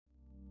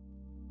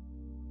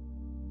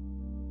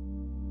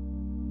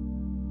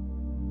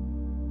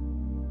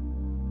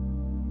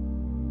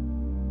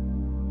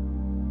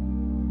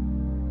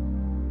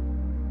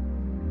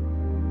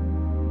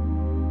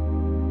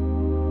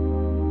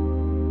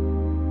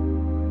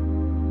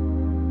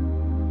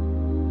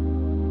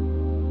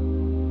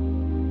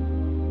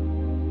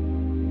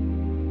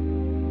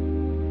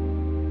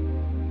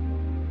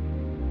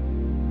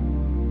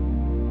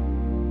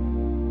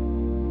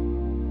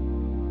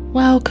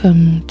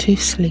Welcome to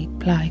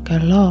Sleep Like a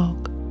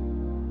Log,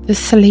 the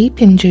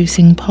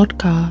sleep-inducing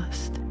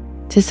podcast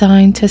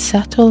designed to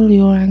settle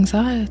your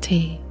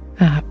anxiety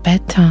at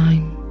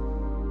bedtime.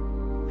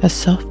 A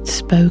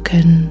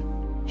soft-spoken,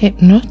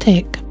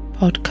 hypnotic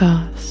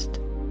podcast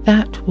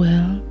that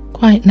will,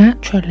 quite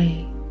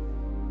naturally,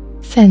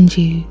 send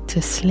you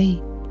to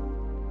sleep.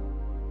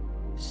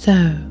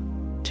 So,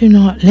 do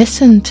not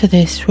listen to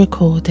this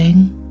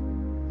recording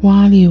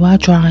while you are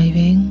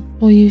driving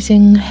or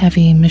using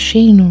heavy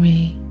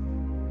machinery.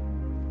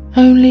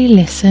 Only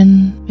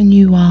listen when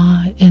you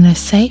are in a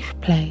safe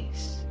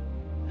place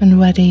and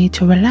ready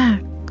to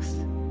relax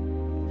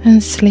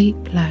and sleep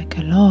like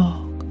a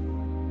log.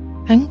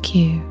 Thank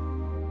you.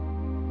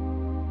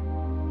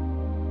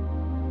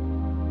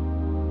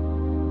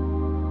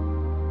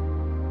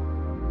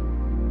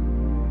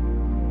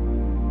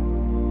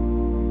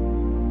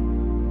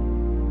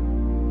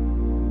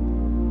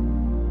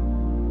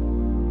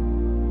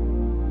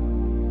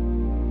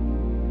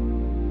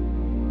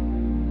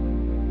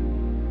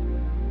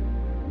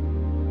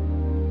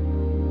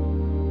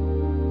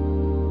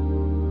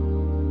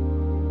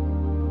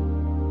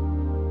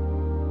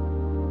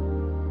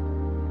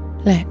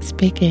 Let's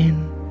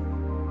begin.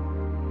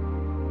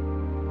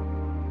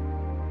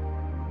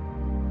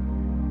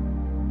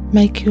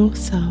 Make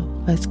yourself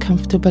as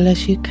comfortable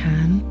as you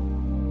can.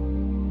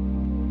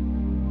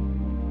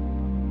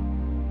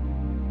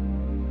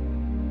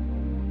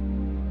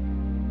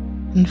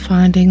 And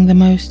finding the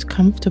most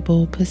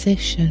comfortable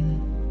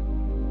position.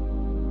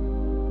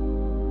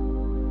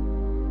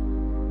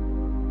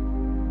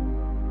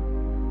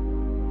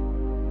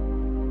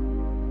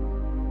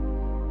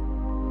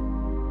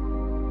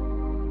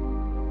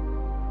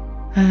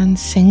 And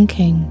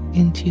sinking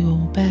into your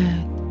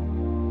bed.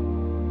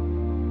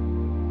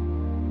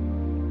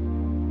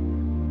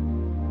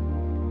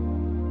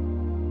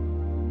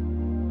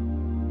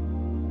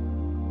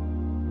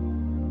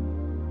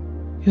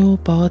 Your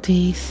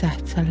body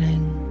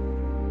settling.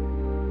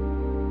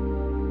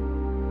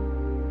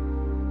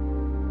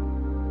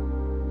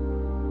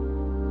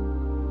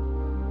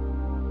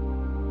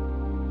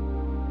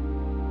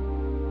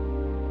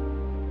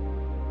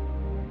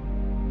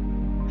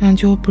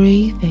 And your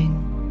breathing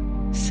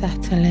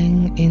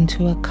settling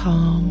into a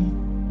calm,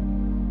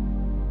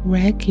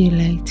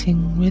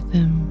 regulating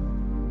rhythm.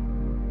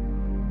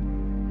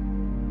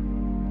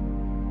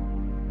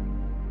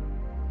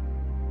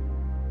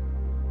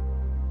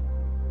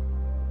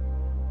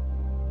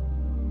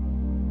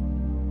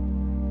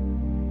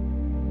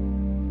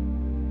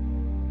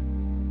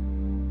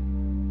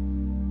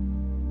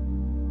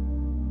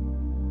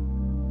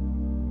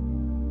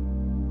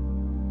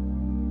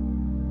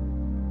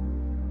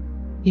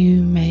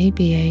 You may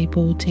be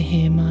able to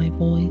hear my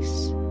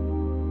voice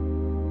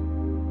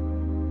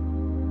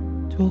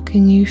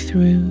talking you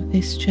through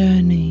this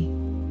journey.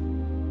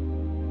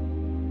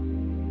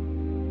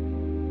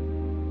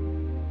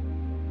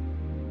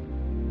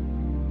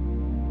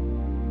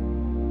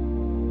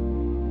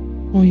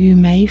 Or you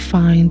may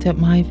find that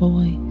my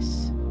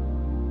voice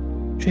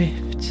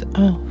drifts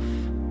off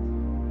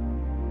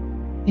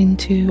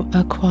into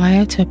a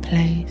quieter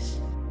place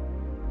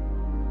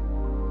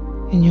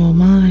in your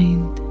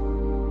mind.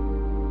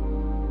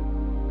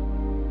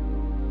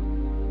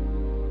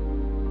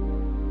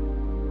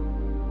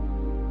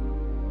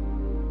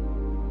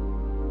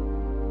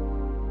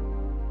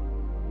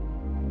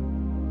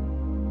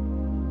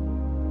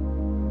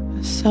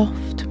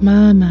 Soft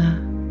murmur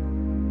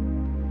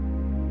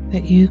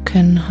that you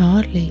can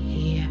hardly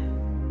hear.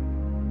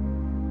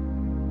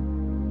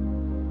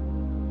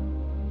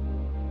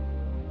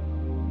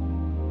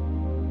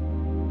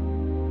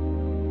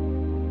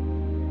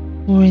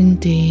 Or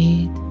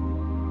indeed,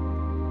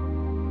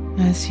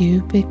 as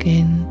you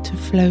begin to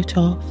float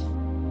off,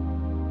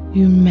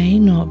 you may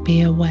not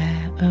be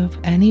aware of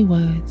any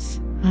words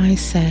I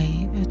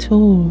say at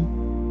all.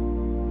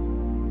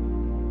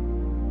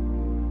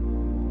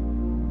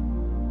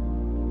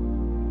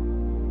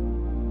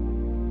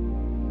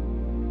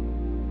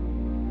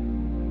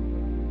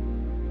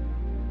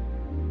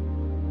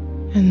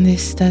 And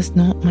this does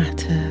not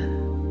matter,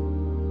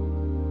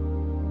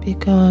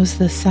 because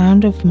the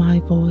sound of my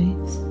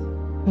voice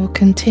will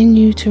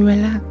continue to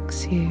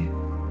relax you,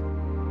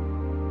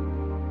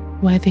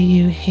 whether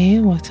you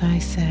hear what I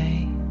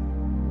say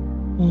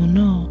or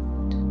not.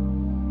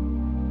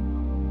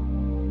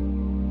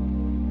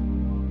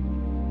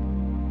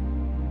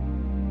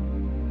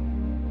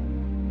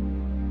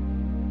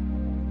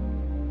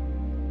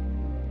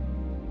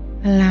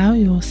 Allow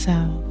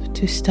yourself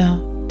to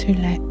start to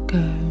let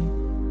go.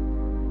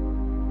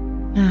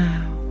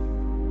 Now,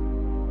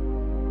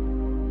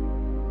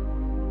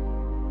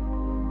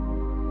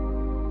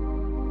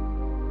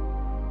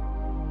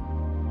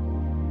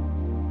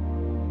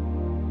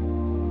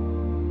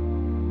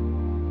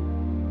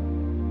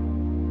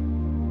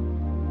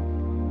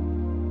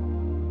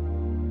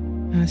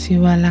 as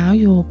you allow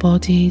your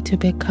body to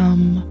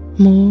become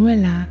more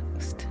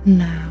relaxed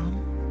now,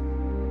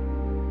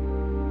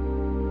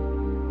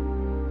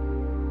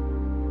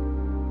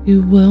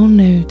 You will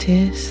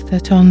notice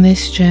that on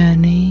this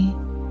journey,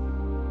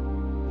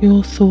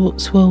 your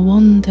thoughts will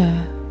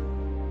wander.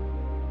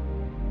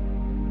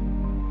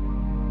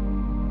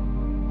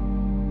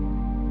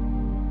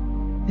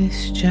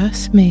 This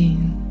just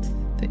means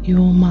that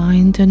your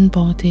mind and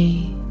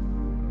body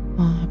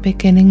are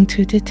beginning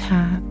to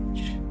detach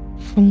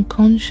from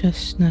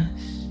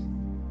consciousness.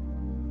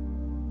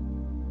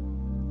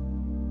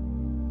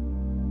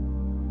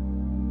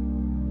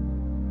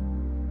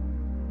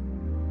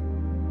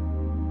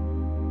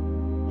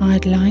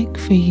 I'd like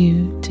for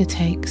you to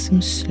take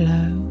some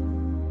slow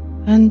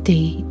and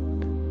deep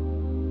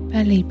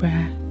belly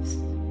breaths.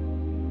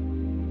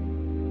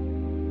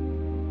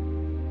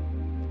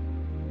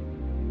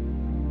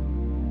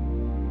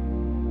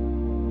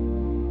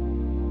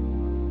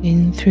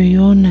 In through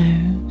your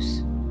nose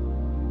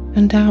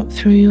and out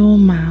through your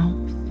mouth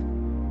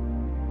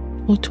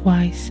for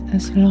twice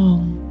as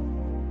long.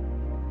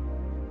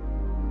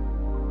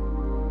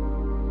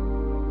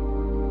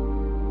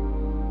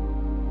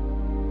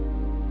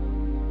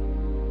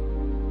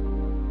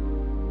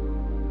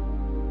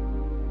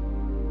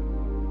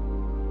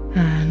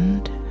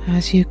 And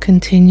as you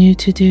continue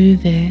to do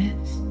this,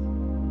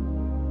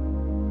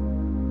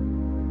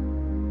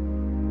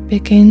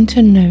 begin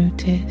to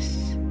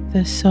notice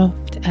the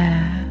soft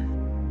air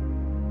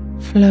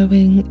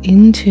flowing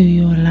into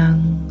your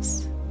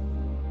lungs.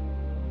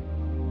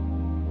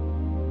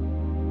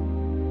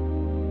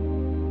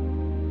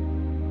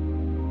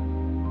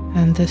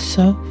 And the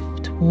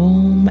soft,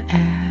 warm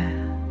air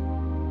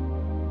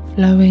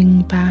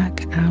flowing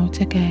back out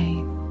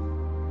again.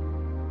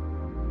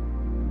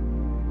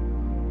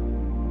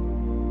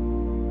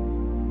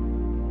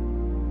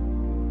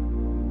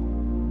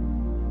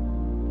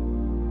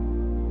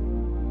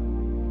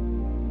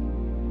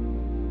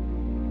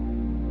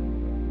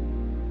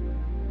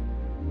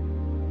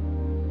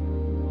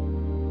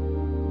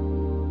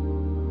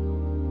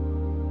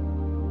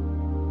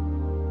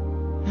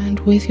 And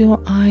with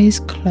your eyes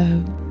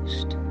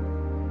closed,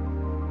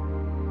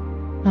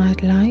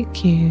 I'd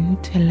like you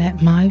to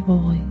let my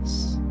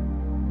voice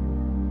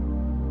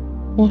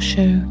wash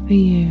over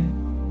you.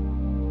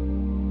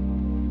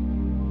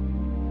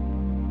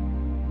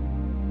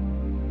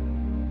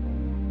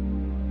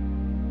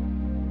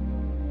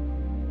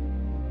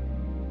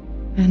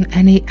 And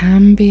any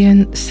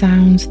ambient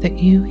sounds that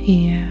you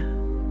hear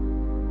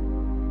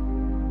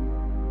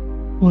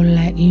will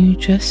let you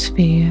just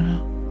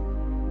feel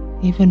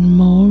even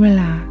more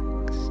relaxed.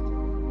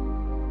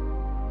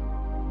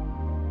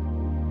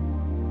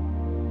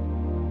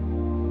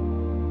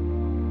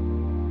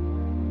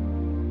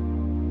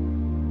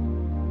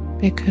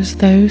 Because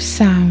those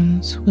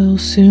sounds will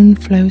soon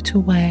float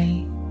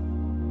away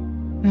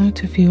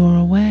out of your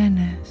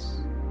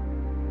awareness.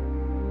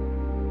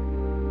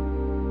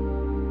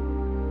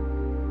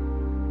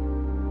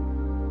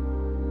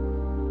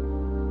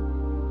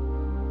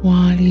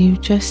 While you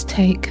just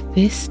take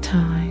this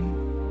time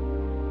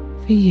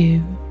for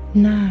you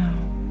now.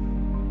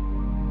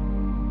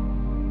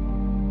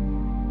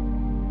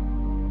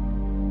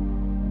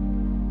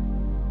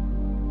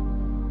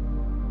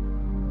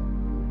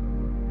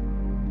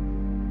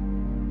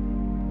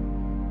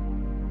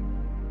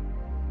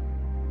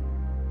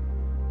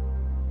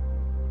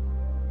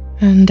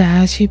 And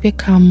as you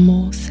become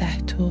more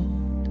settled,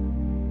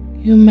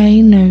 you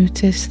may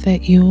notice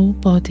that your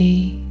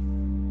body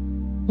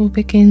will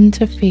begin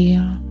to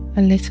feel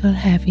a little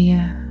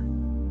heavier.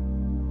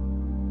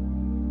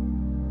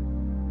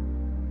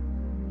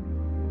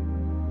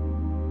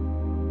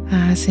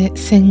 As it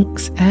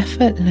sinks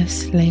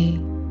effortlessly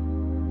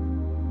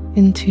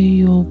into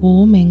your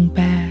warming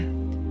bed.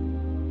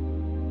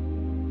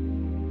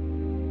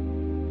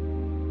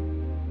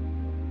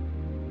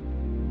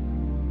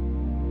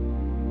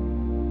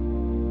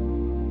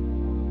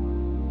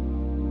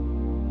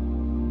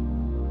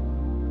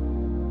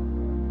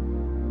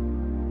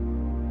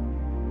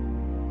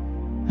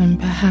 And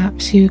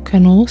perhaps you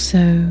can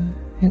also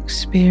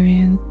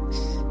experience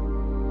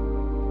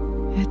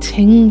a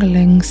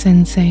tingling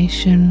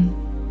sensation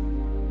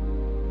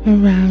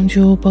around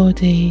your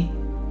body.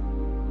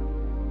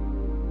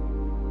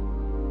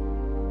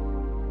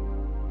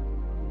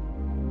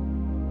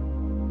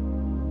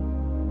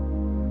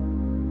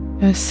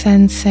 A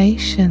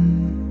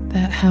sensation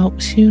that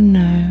helps you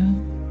know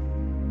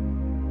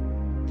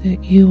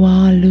that you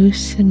are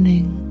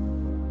loosening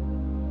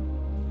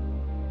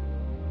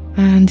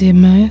and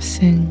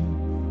immersing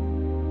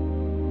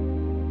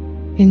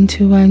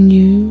into a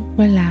new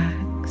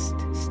relaxed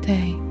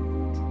state.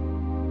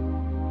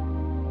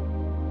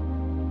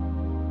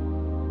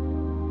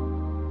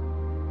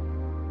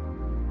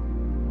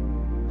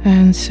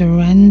 And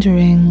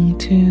surrendering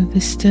to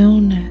the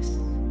stillness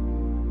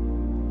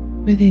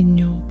within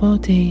your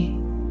body.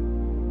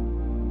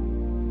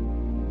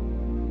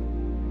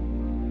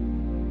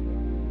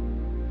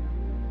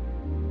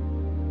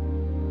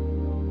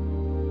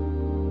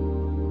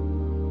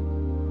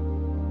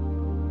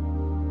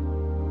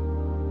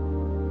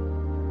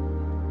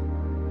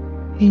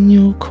 In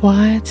your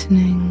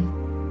quietening,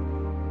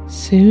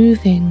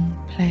 soothing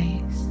place.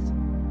 place.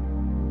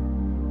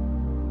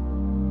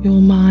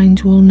 Your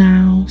mind will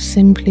now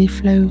simply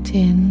float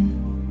in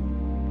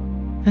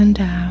and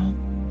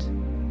out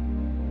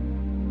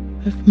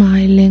of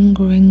my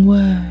lingering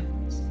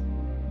words.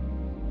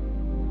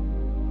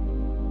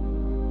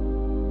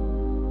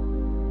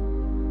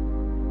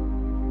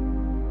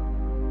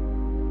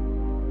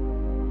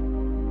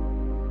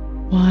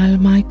 While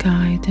my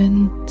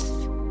guidance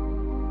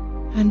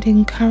and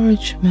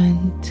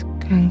encouragement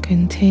can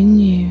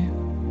continue.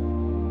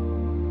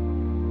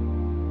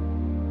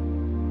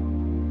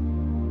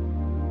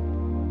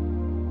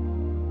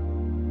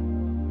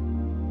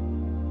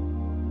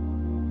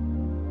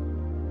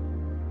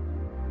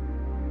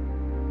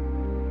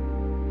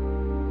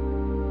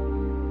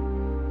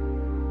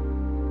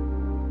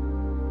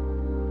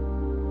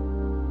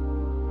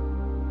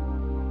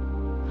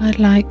 I'd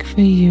like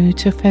for you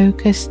to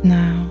focus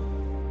now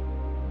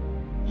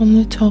on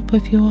the top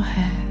of your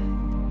head,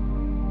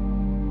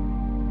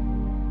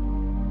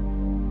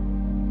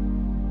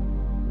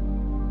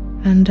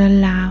 and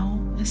allow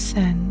a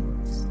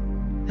sense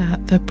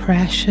that the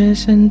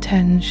pressures and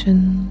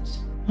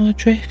tensions are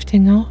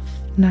drifting off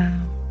now.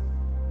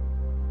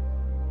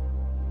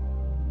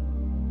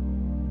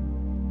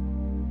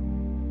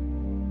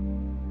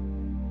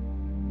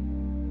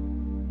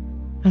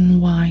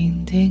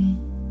 Unwinding,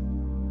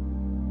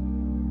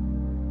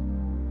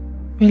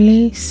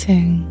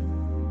 releasing,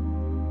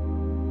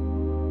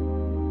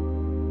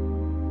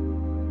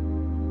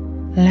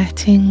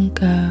 letting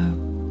go.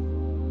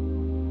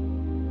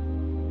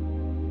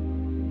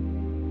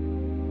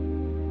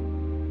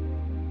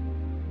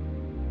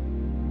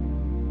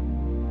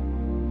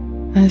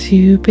 As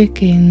you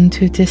begin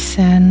to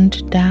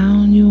descend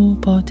down your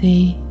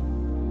body,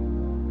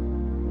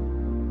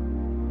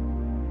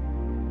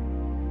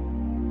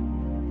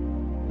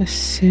 a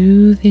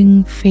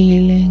soothing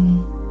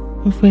feeling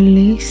of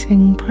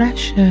releasing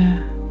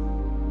pressure.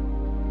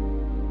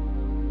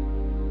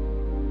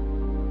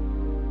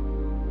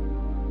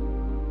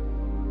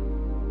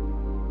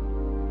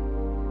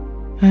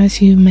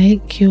 As you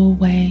make your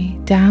way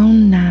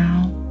down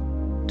now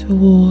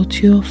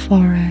towards your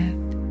forehead,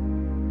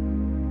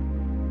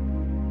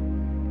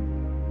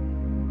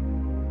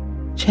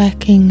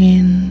 checking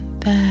in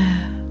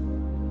there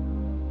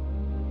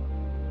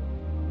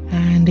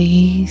and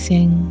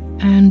easing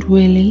and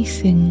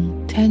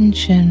releasing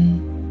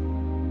tension.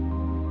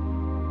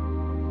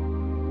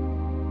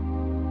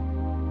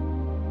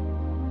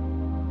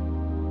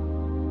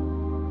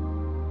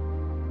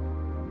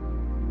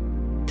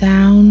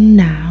 Down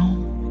now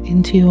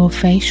into your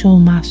facial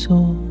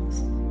muscles,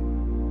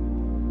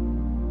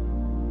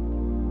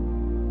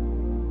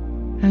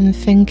 and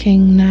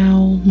thinking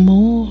now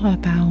more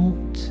about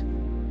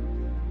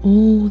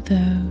all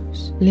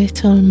those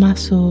little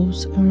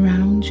muscles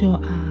around your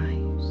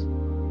eyes,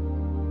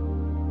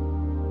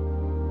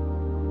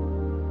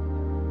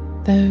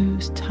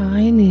 those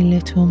tiny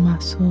little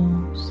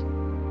muscles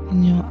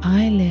in your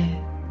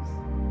eyelids.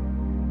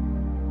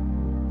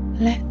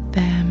 Let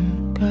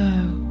them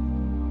go.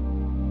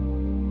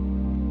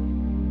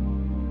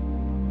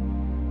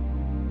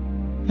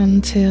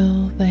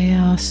 Until they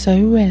are so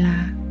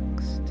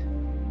relaxed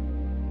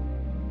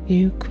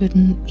you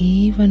couldn't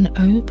even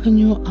open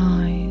your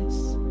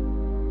eyes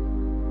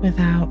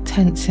without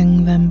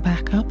tensing them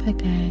back up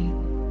again.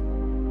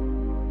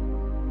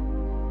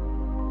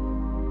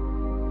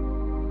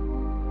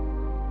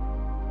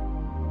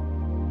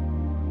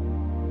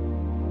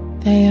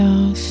 They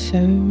are so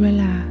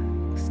relaxed.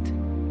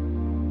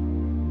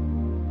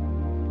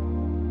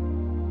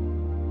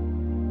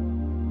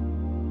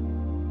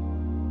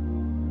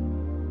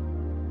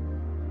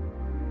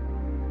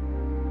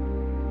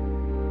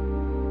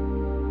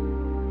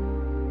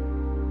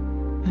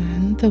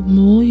 And the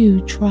more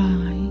you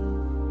try,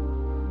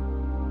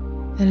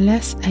 the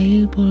less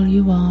able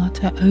you are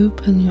to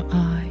open your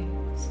eyes.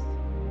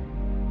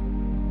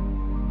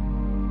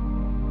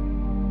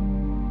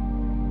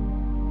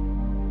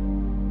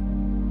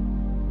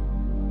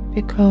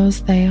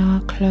 Because they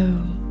are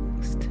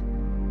closed.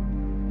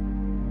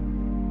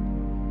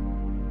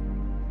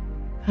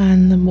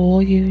 And the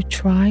more you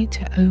try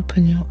to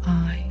open your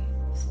eyes,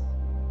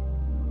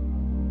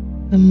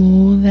 the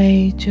more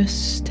they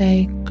just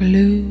stay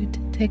glued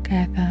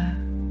together.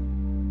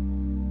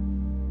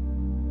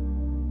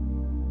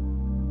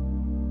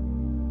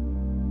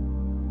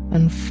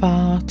 And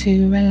far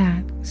too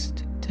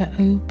relaxed to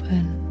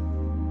open.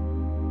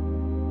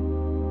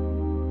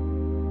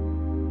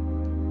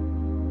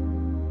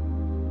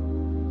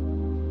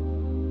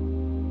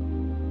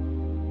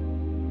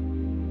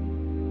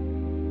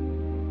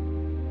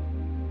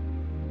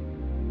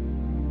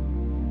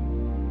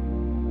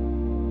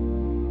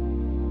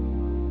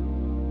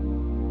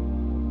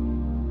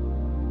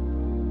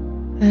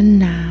 And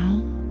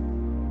now,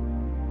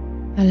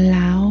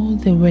 allow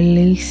the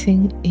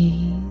releasing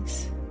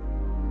ease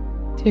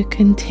to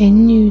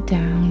continue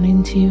down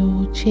into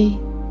your cheeks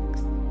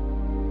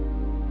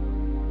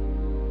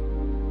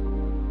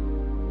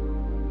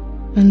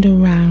and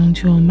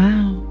around your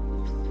mouth,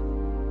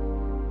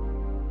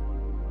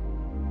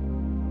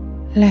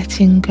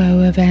 letting go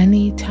of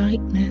any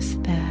tightness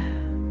there.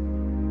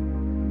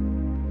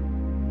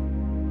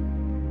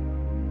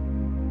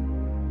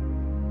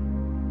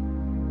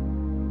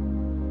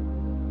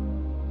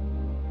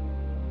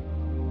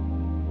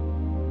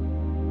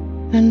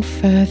 And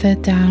further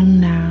down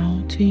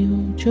now to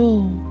your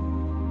jaw,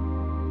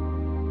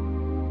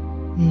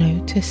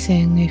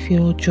 noticing if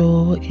your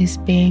jaw is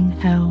being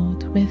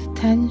held with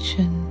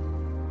tension.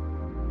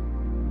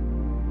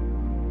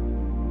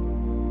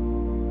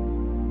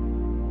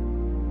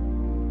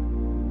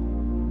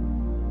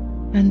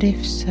 And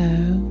if so,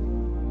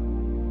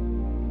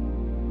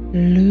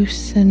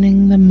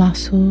 loosening the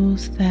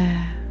muscles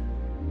there,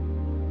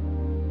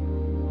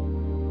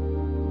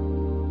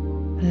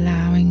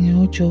 allowing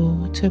your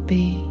jaw to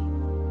be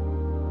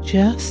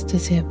just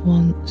as it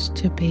wants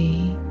to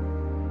be,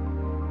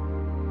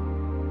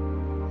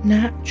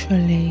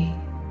 naturally.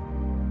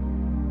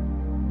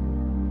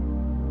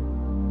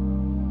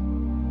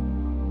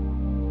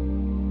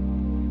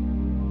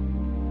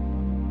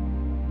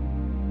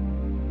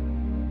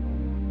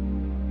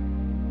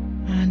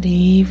 And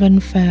even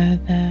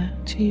further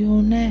to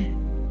your neck.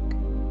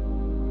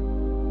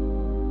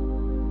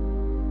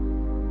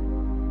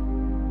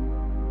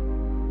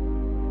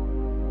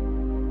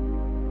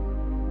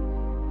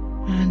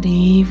 And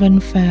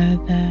even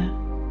further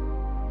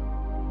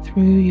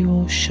through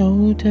your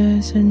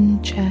shoulders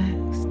and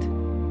chest.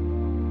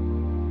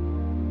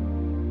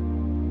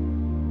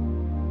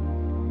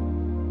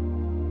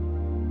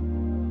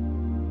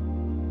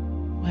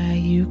 Where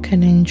you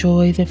can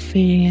enjoy the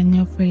feeling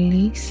of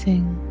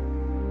releasing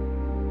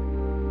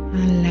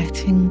and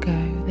letting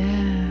go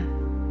there.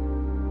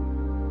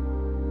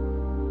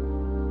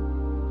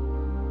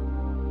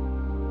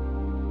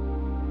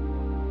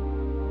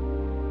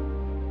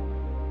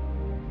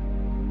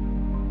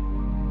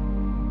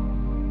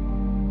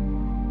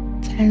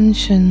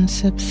 Tension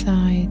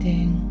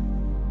subsiding,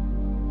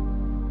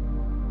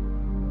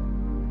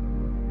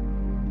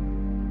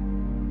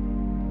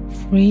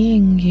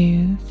 freeing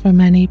you from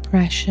any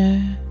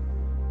pressure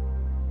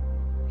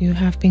you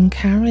have been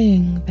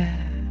carrying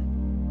there.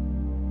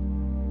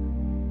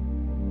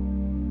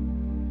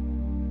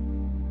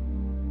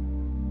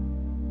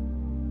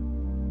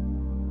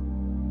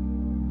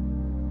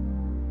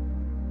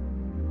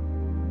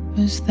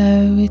 As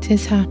though it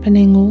is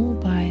happening all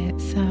by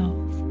itself.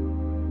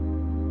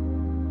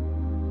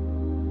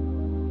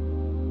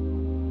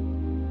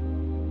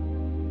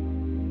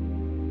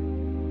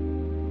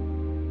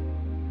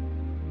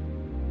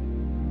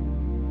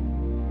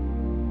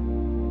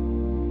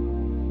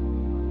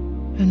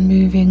 And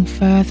moving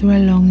further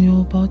along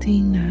your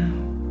body now.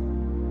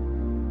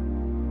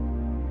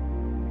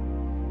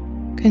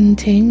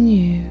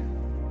 Continue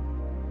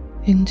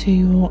into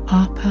your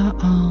upper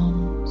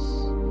arms.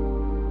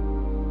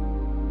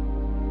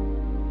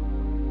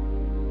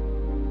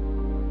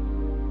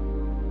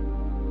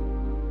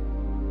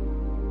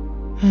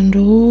 And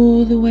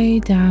all the way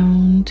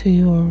down to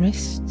your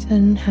wrists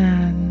and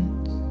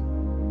hands.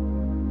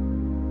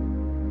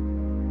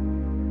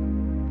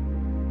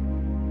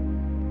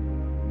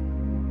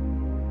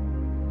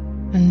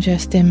 And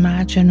just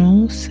imagine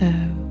also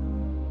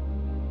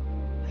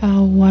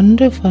how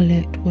wonderful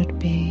it would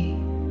be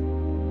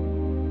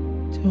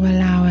to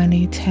allow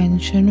any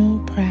tension or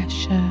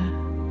pressure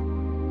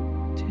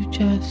to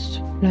just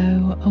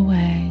flow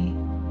away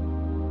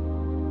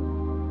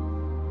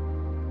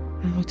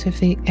out of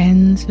the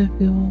ends of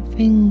your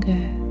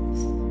fingers,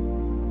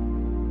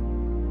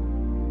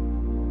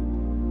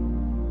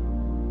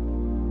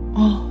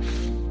 off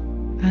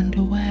and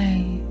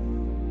away.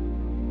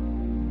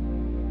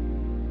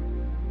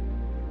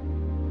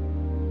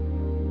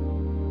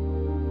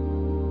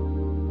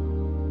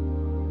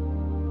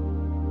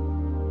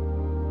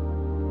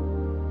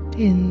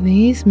 In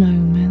these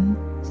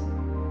moments,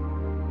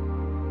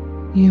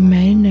 you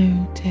may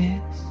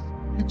notice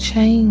a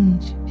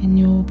change in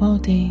your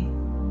body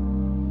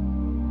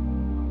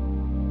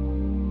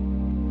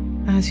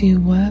as you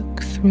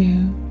work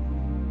through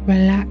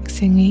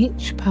relaxing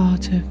each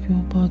part of your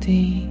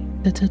body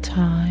at a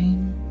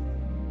time.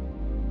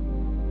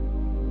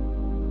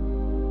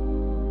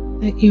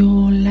 That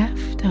your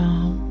left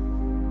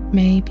arm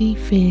may be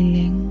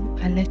feeling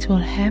a little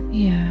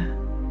heavier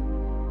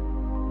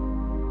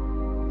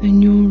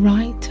than your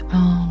right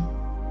arm.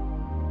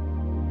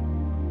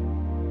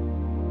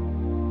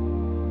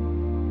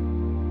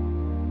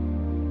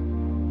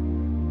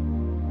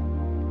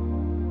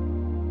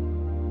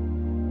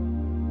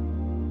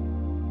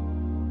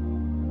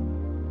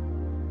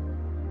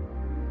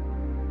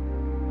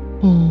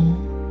 Or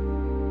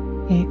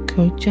it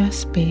could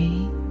just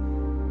be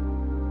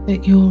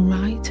that your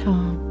right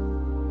arm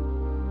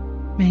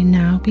may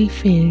now be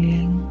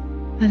feeling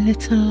a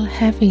little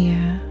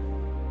heavier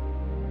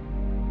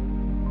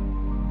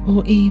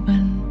or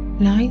even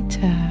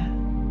lighter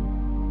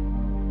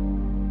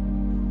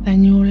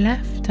than your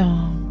left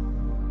arm.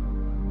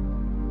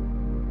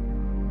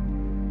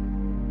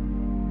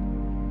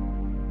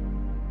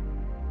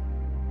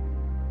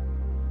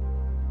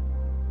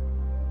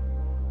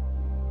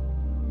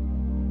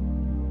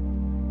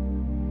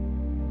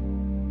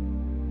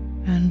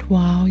 And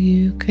while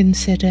you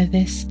consider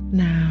this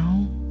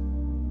now,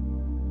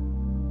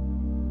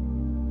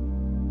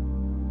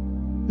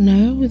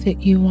 know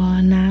that you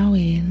are now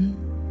in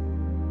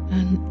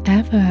an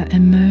ever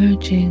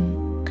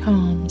emerging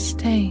calm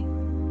state.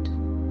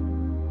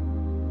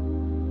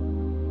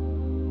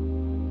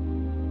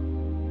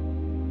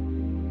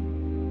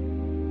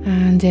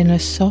 And in a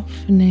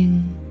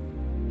softening,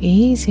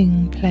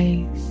 easing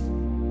place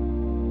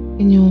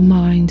in your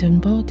mind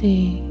and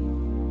body.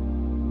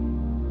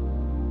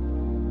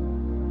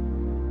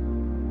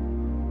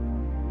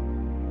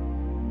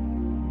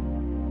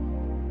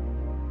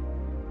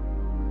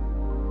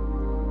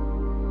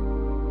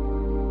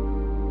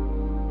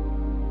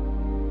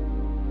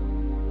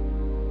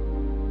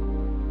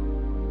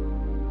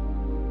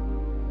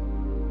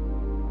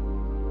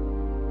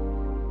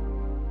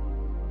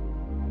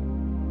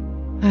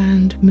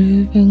 And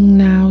moving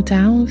now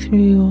down through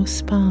your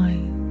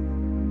spine,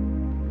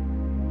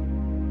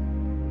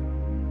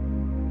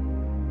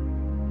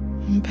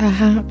 and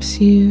perhaps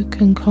you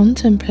can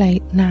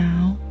contemplate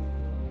now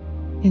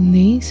in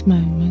these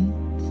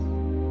moments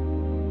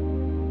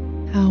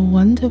how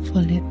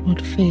wonderful it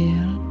would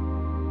feel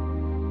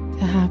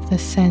to have the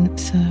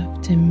sense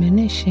of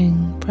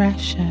diminishing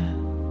pressure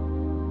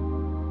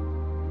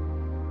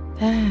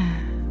there.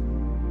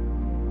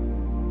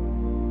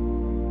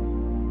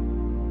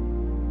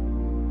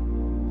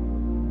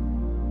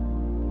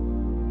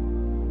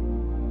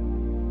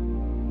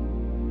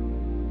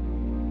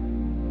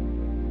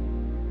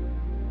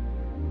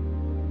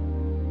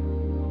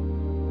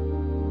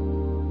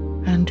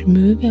 And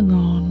moving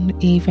on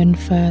even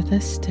further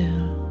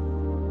still,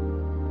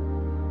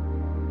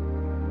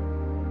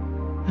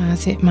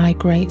 as it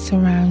migrates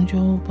around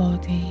your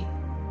body,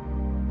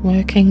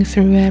 working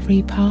through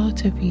every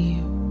part of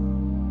you.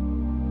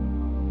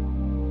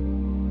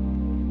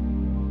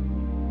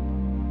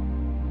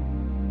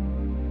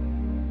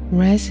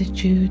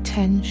 Residue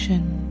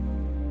tension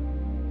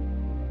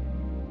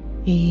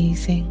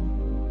easing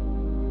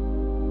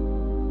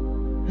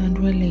and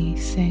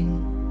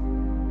releasing.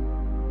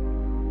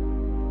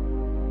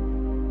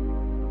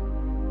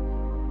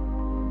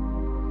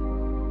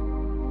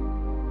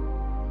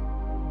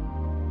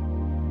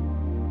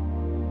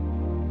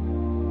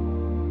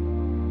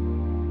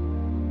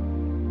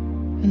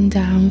 And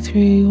down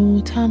through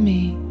your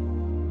tummy,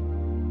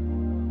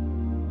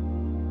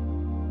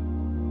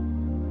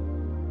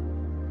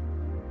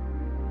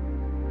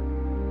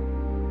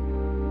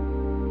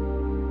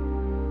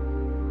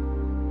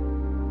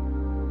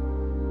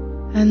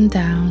 and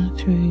down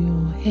through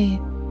your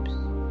hips,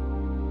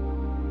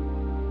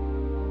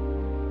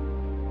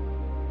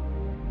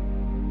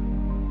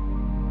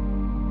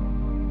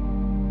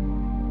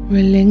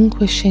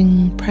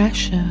 relinquishing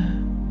pressure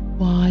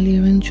while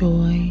you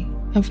enjoy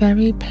a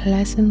very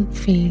pleasant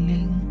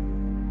feeling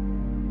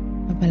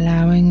of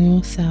allowing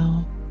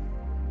yourself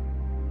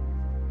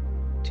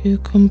to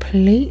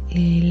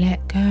completely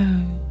let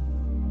go.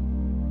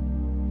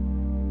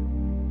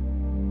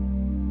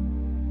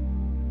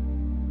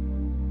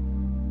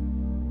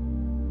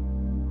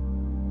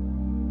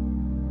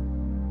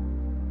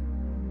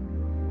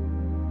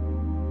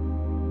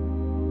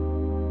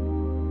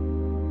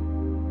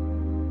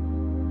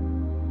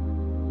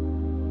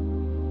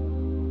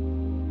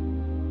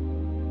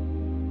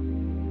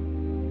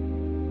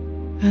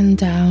 And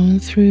down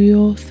through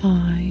your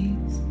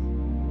thighs,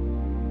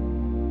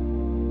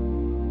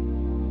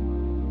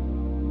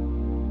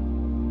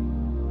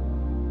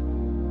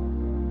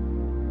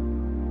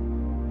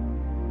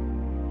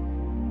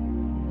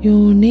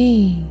 your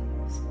knees,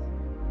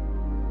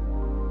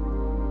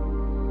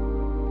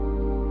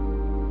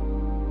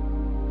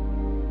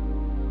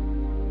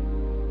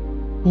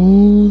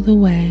 all the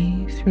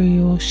way through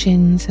your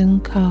shins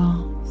and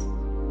calves.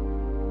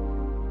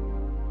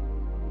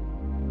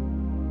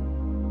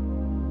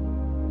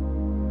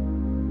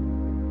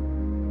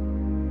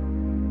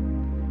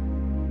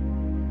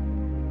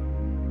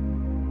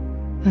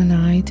 And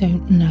I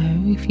don't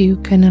know if you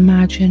can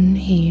imagine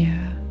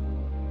here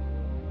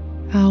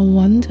how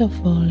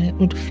wonderful it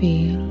would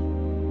feel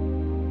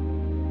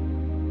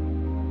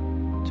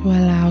to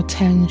allow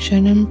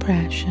tension and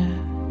pressure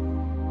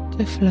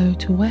to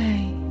float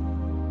away.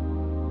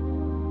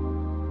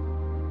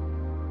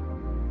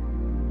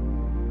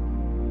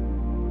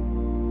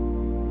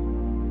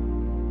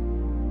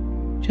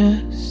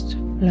 Just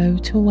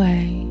float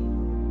away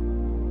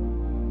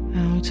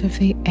out of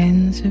the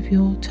ends of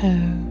your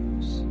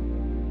toes.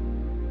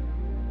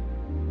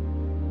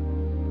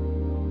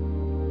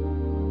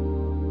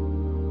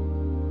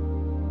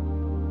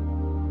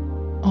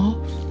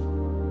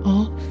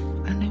 Off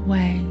and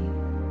away.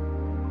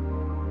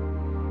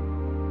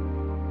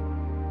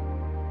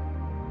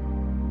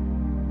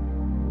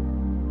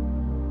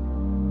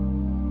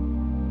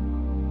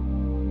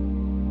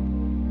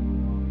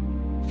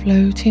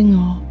 Floating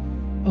off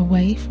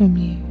away from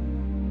you.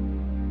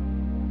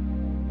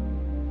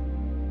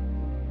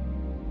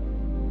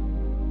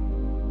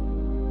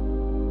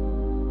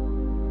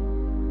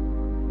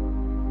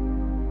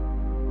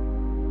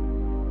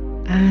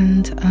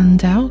 And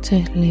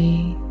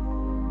undoubtedly,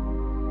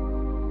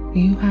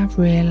 you have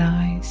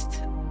realized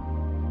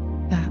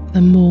that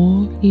the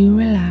more you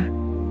relax,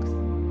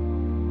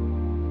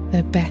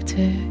 the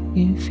better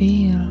you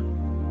feel.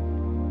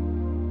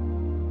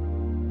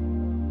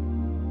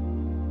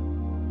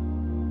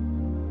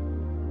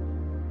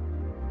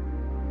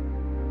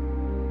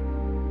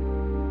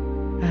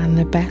 And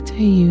the better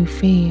you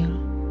feel,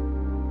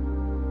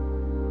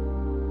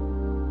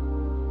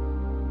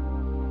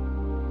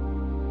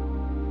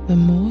 the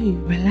more you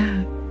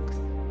relax.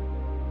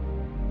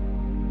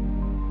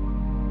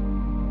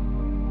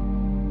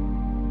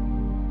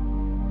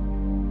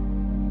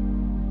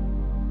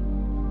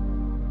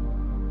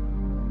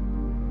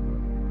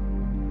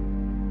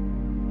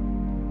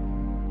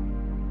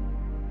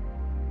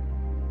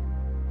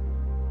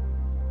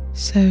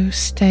 So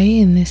stay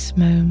in this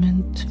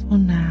moment for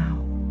now,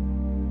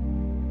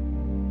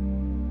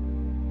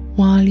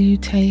 while you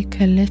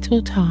take a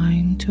little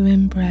time to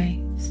embrace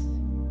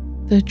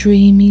the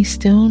dreamy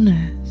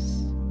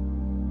stillness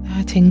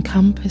that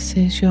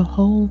encompasses your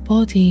whole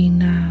body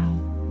now.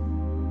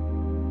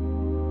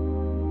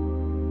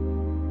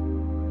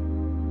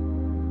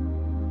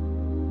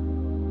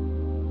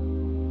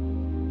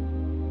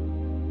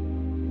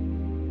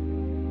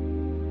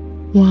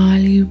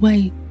 While you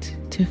wait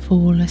to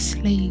fall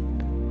asleep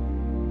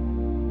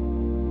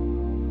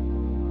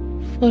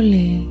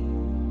fully,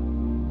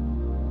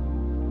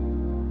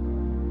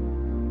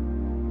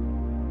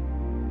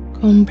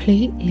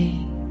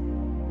 completely,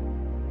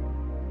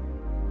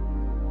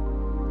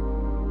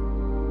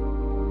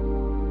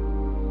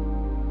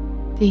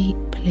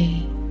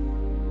 deeply.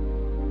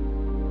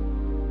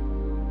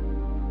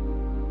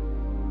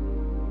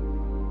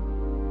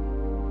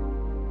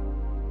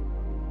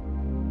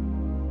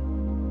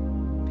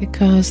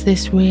 Because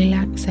this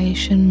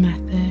relaxation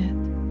method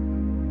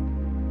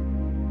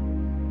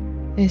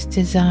is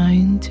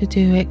designed to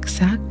do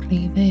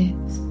exactly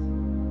this.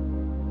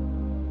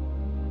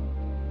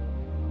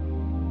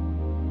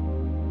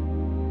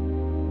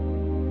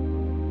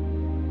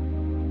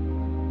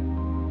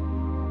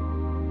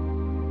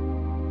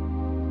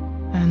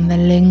 And the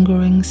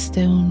lingering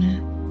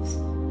stillness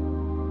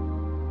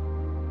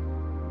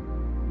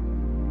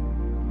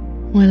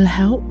will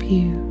help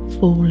you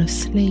fall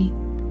asleep.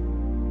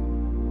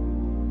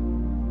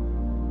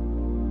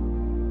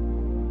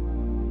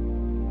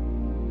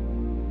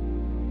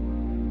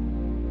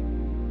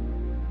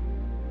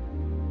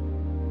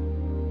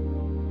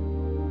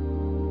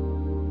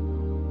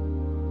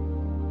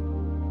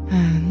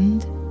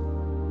 And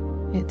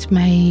it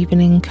may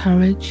even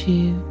encourage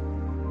you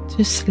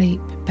to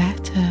sleep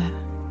better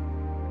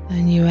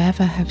than you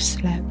ever have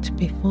slept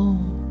before.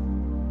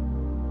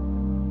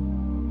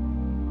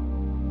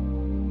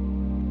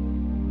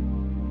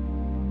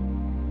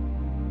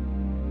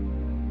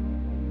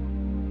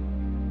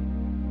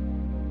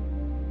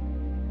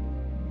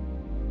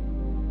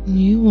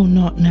 You will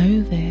not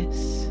know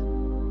this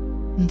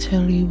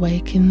until you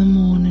wake in the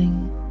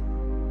morning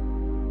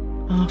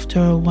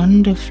after a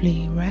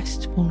wonderfully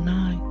restful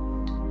night.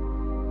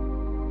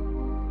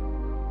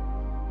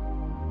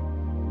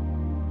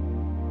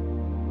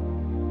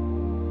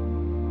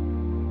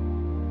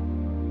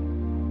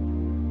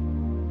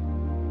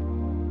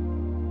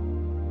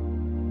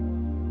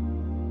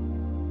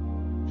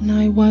 And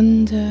I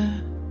wonder,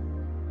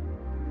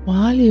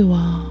 while you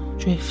are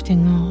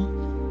drifting off,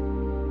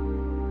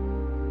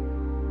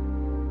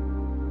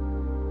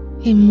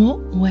 in what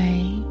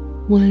way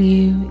will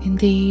you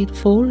indeed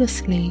fall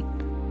asleep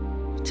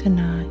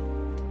tonight?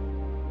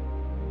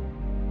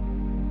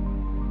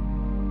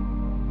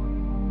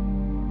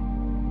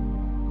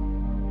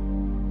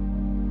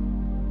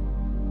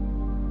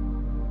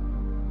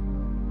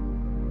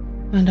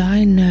 And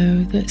I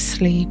know that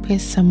sleep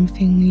is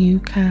something you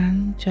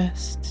can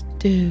just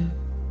do.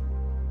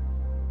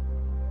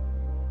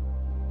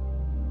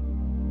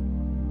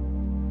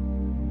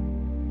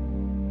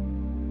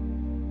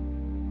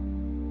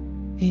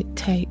 It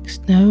takes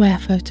no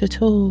effort at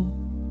all.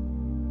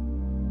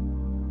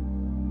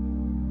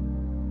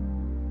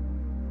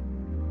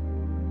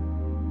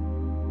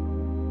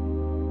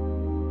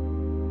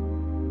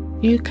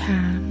 You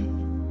can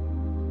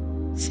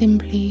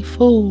simply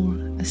fall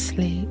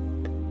asleep,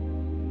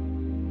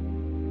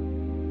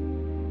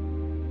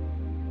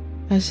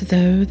 as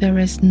though there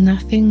is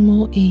nothing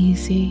more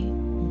easy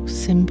or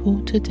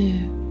simple to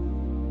do.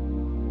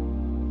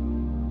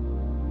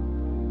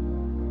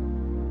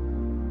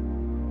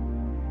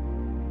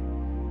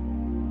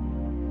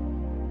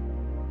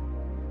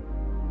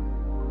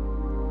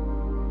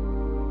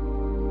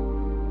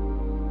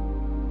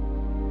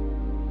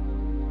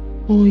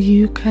 Or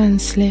you can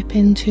slip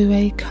into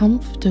a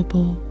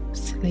comfortable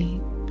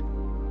sleep.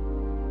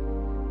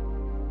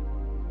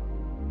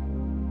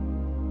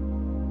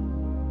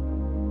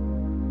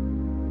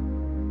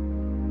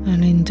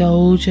 An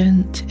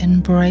indulgent,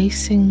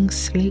 embracing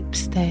sleep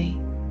state,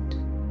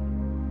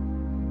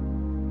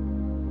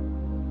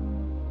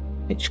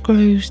 which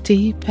grows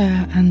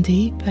deeper and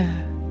deeper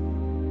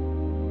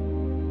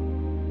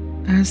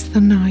as the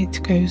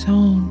night goes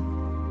on.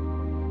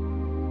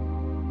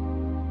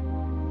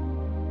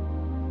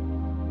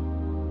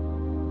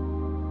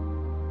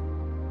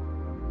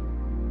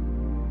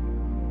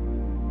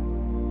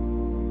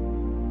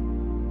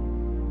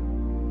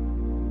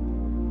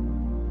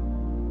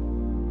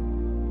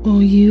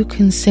 or you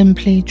can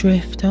simply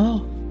drift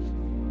off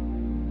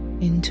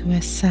into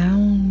a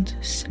sound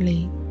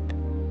sleep,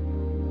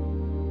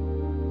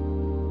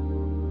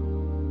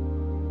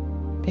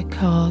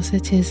 because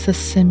it is the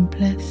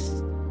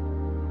simplest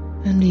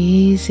and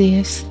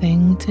easiest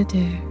thing to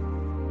do.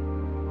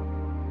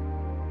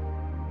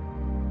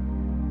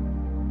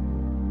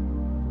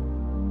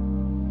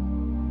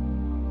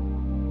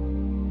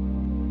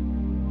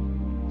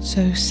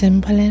 So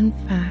simple, in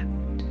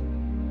fact,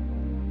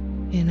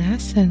 in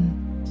essence,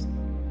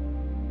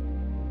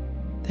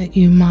 that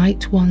you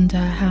might wonder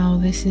how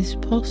this is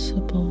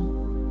possible.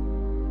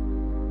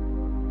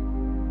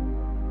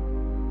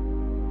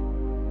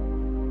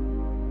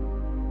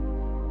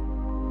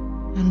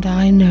 And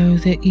I know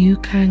that you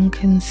can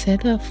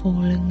consider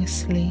falling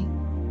asleep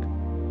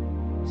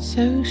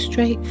so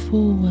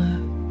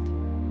straightforward,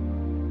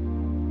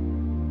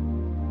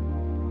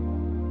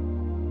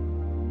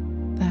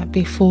 that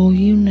before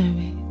you know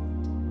it,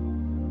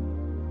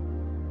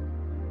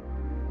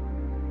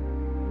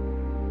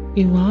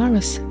 you are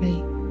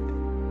asleep.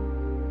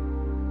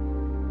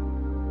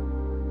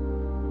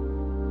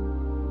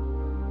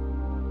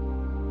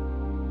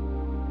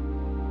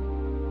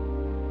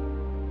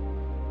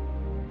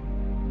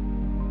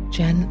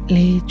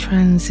 Gently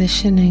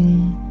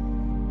transitioning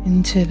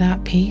into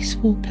that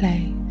peaceful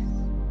place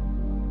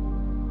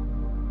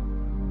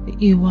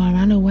that you are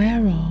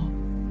unaware of.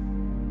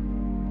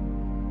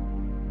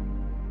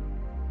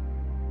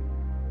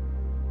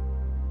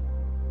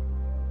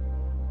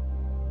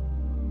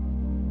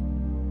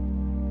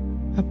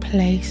 A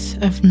place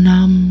of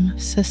numb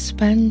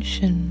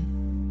suspension.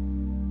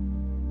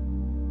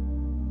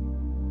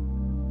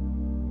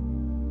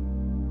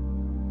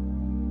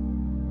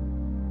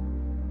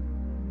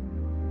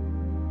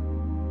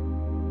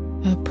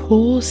 A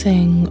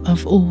pausing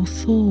of all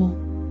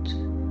thought.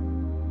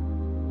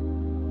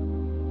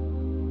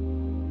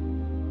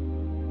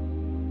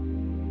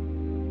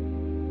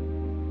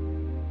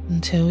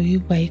 Until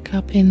you wake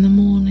up in the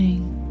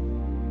morning.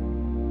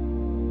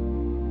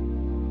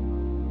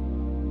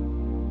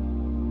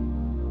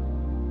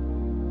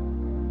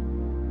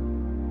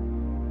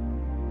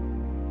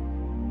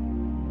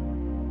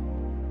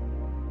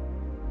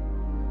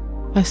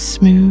 A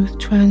smooth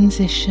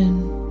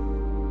transition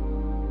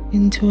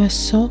into a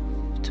soft,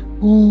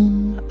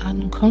 warm,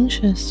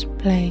 unconscious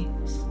place.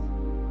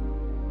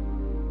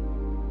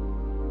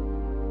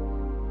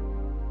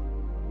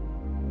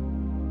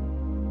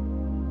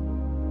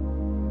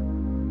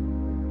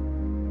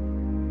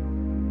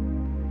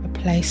 A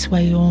place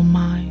where your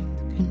mind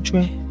can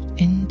drift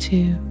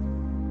into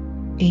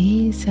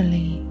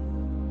easily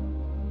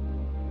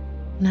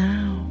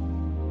now.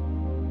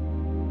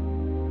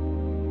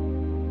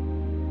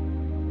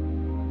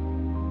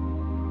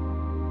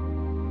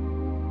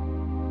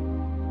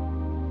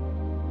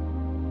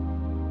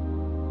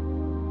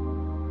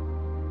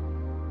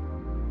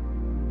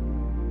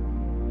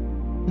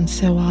 And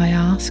so I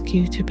ask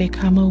you to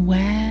become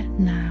aware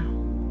now.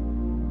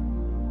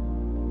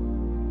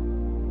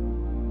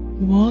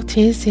 What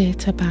is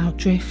it about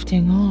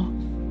drifting off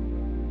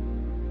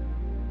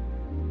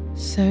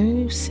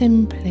so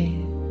simply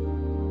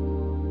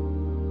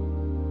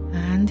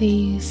and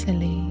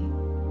easily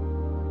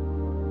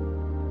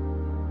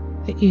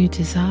that you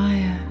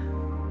desire?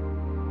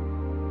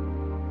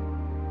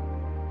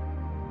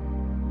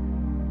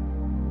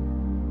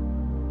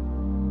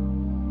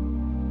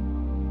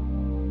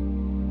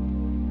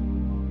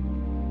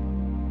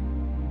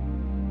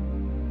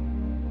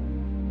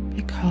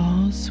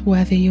 Because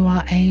whether you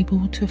are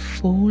able to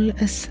fall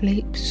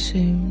asleep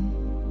soon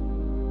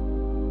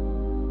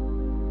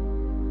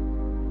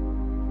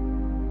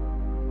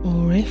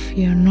or if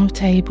you're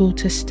not able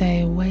to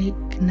stay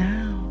awake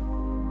now,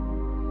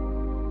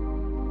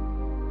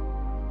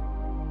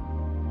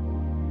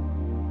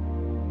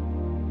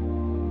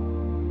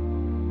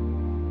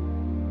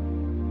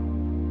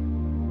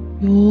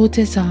 your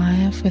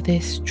desire for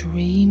this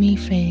dreamy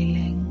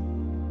feeling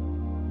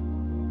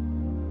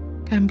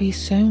can be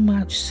so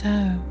much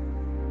so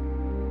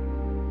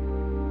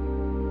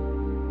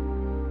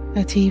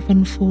that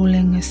even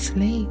falling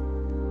asleep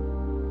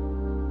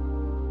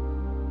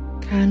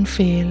can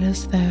feel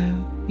as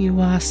though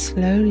you are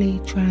slowly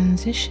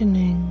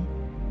transitioning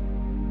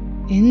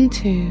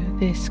into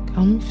this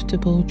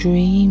comfortable,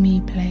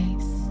 dreamy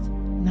place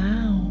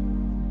now.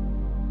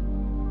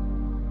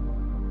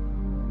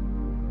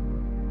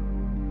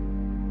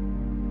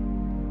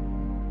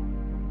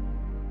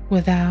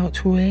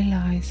 Without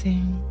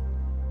realizing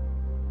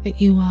that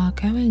you are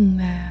going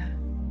there.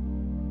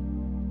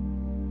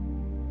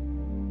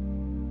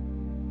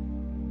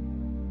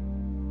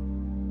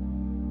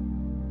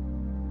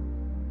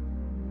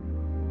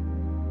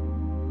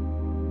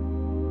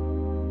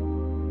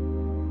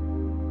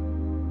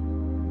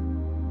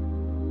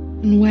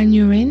 And when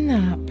you're in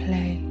that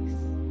place,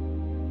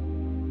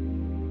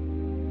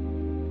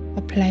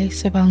 a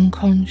place of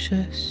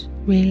unconscious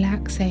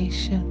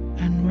relaxation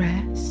and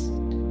rest,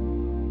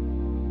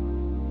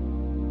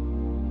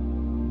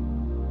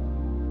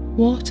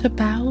 what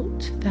about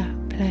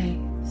that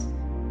place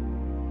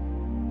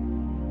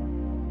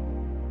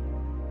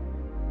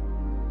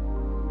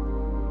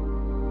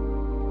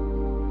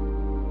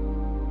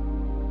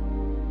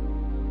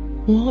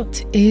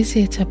What is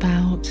it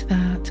about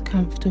that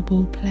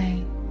comfortable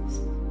place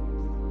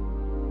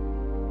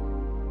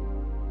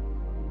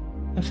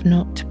of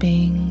not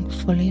being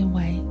fully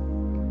awake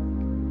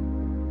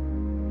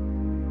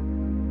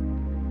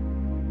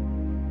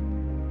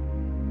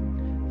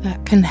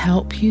that can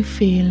help you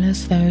feel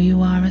as though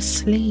you are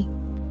asleep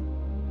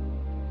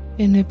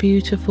in a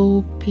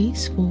beautiful,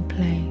 peaceful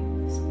place?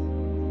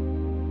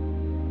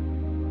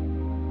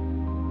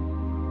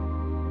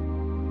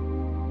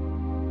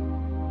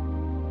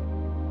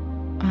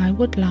 I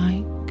would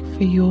like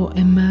for your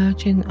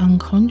emerging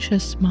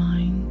unconscious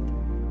mind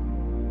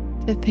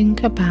to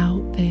think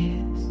about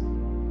this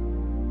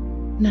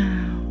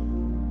now.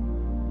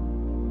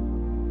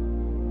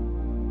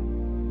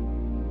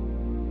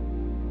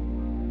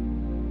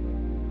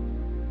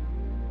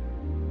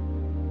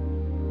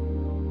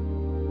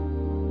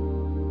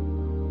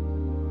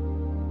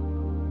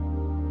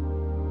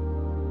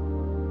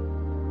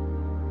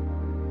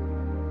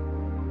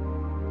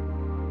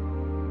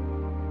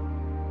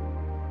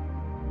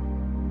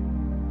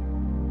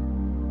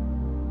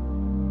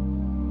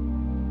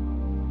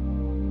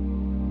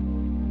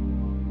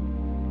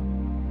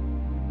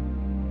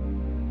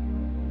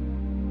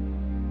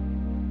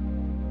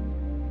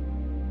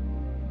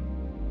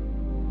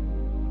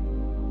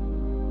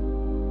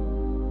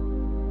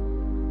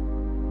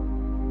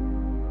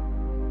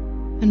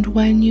 And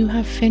when you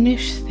have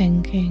finished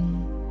thinking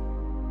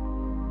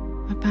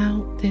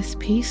about this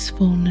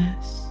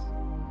peacefulness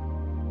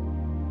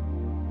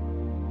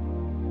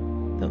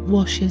that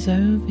washes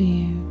over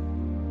you,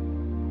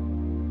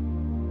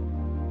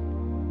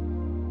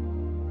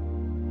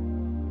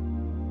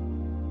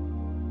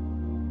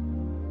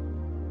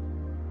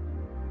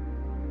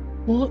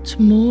 what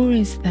more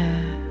is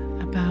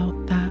there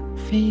about that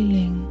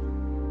feeling?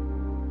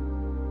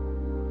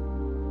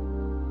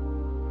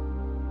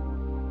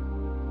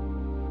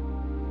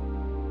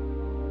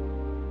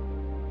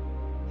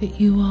 That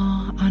you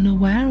are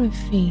unaware of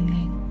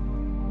feeling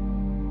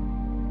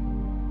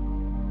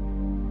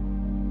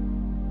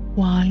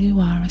while you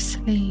are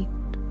asleep?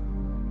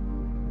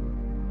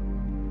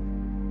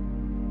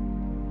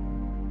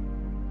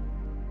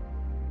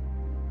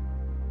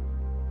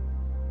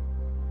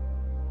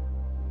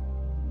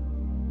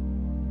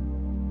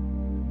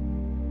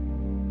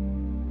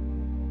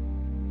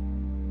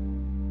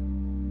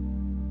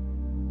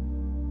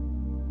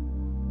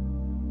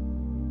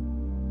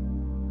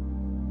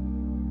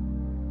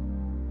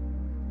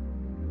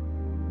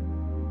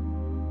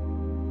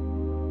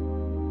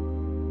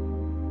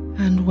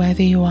 And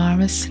whether you are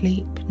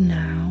asleep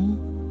now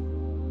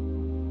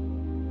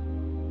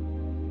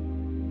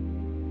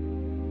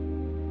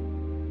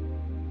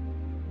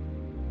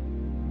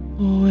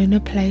or in a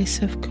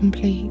place of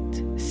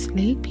complete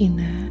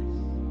sleepiness,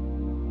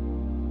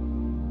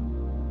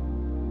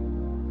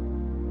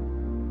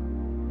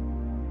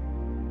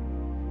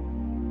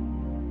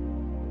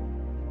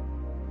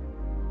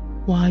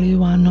 while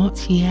you are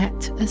not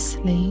yet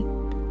asleep,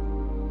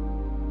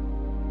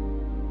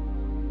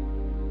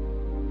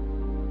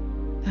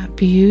 that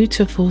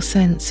beautiful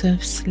sense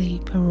of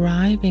sleep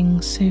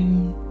arriving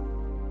soon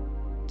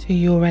to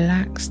your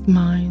relaxed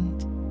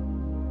mind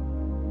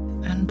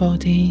and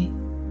body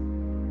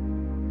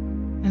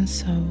and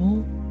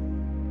soul,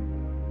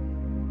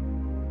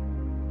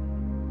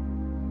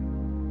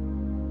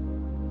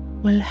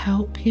 will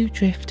help you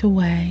drift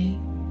away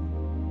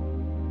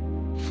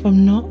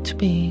from not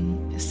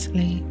being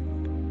asleep.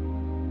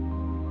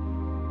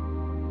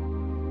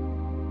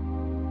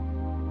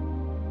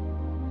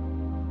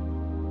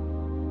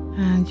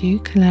 And you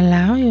can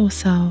allow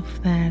yourself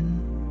then,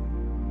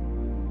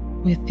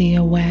 with the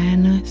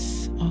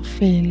awareness of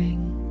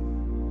feeling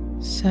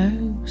so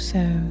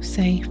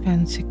safe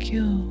and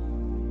secure,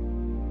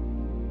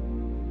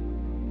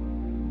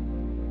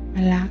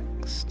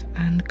 relaxed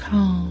and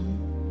calm,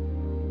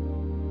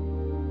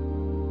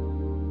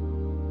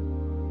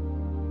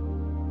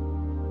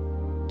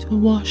 to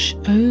wash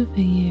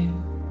over you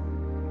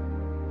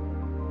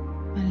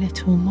a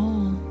little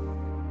more.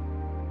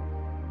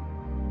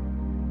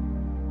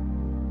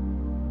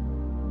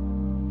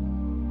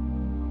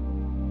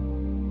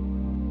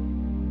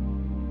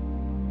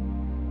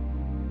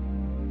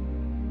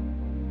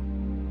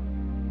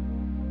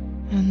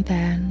 And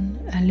then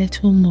a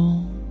little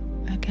more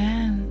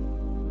again.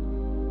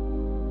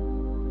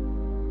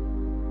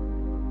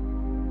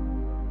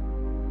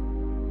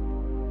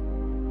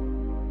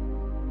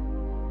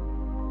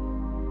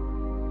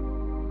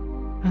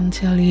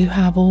 Until you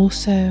have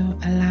also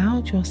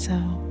allowed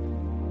yourself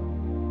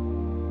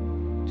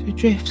to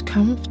drift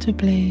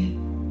comfortably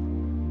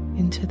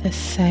into the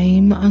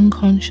same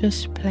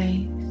unconscious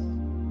place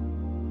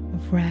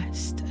of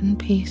rest and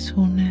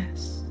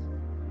peacefulness.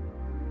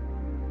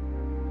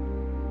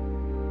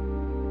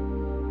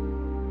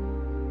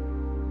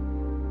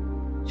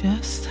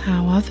 Just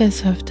how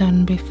others have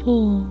done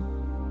before.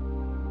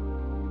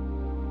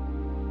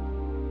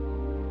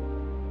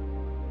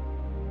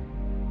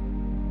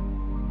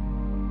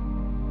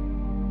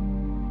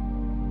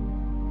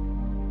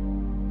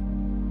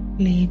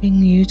 Leaving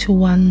you to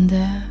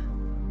wonder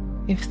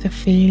if the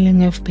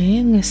feeling of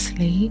being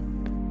asleep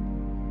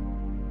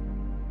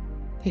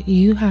that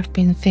you have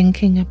been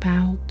thinking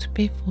about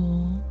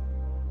before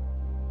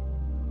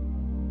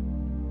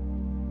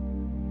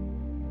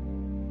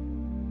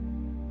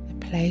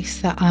the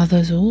place that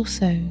others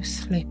also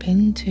slip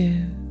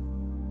into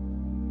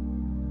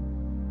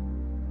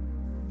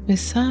with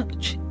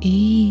such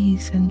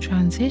ease and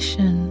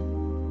transition,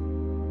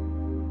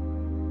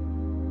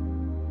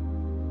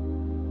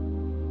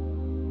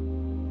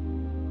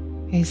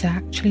 is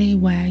actually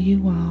where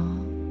you are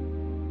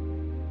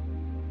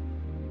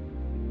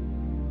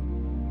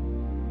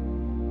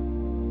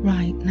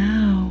right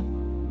now.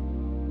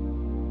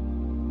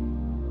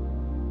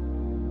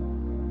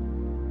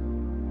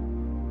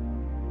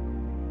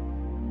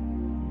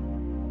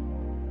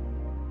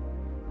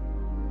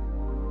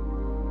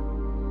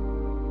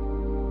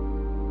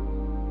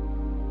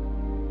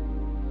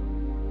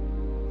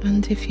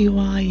 And if you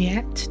are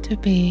yet to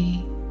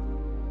be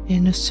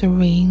in a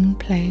serene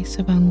place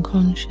of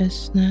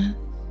unconsciousness,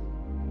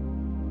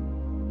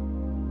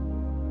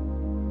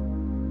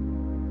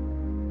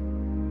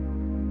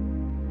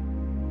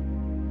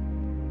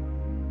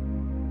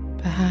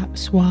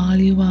 perhaps while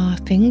you are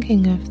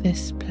thinking of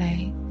this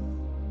place,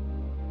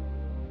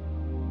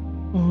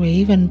 or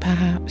even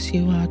perhaps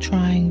you are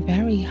trying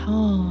very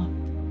hard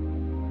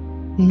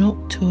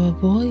not to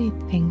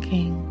avoid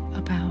thinking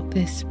about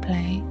this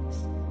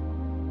place,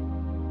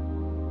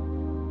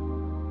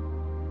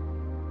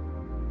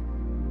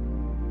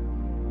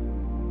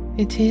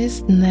 it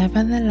is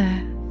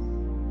nevertheless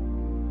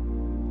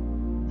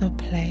a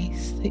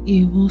place that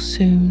you will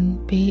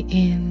soon be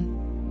in.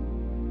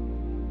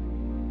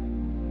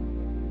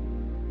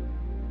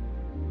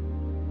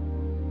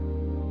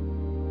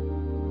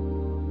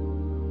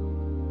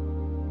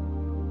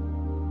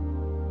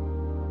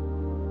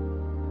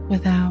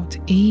 Without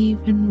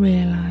even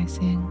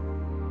realizing.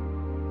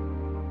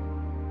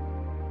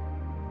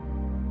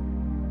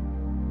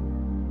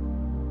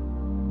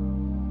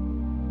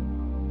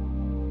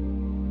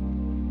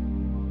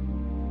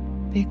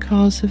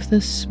 Because of the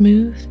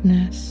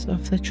smoothness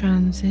of the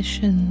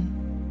transition,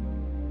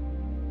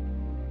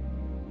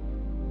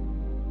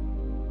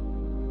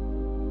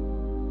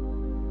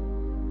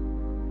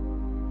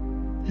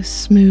 the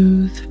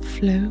smooth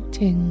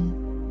floating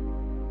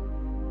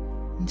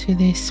into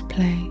this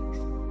place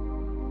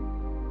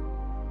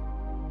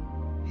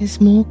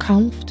is more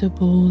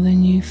comfortable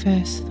than you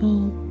first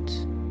thought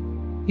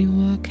you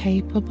were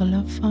capable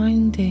of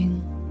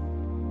finding.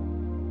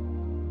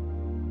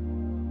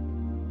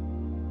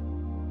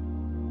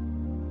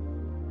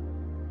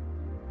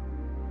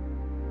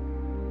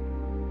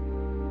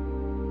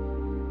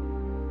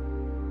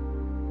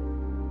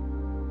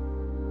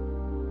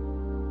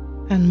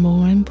 And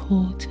more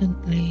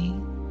importantly,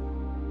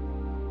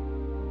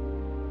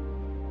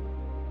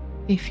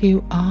 if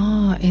you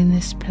are in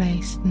this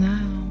place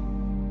now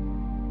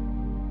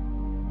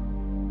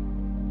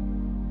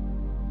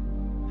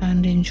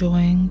and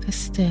enjoying the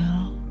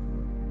still,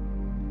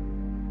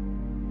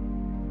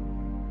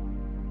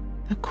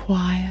 the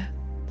quiet,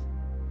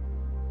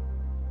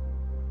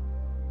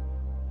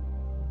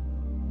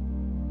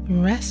 the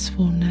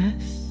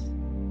restfulness,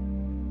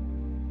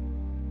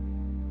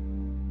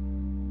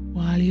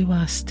 while you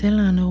are still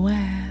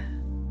unaware,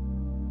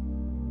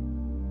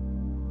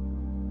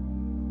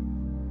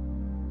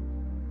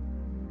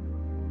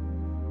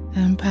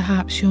 then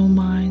perhaps your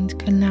mind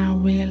can now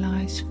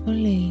realize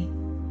fully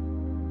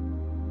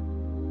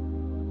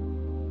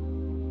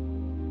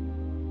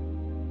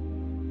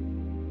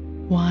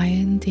why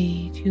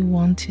indeed you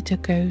wanted to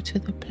go to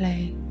the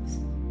place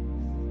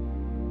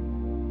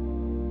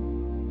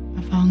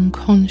of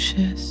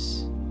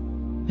unconscious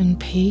and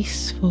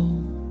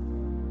peaceful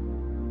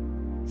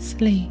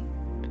sleep.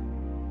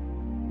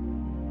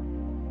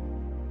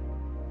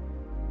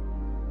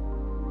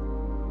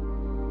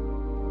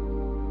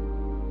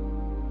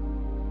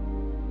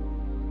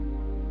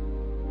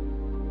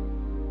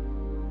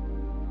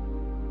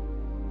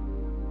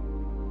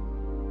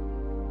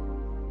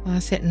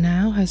 As it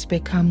now has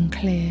become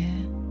clear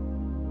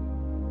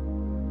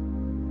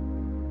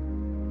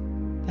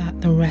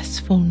that the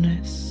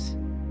restfulness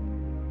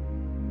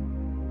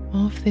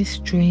of this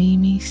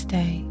dreamy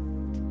state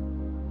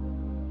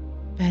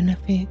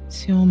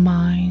benefits your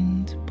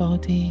mind,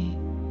 body,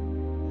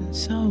 and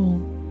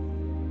soul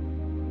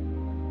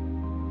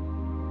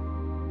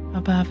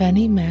above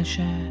any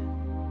measure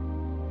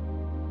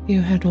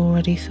you had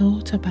already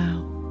thought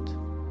about.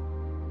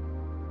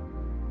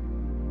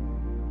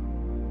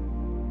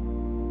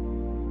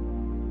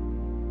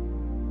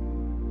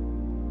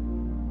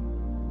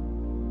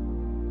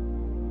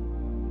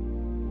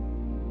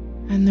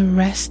 And the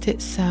rest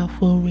itself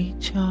will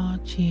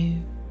recharge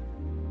you.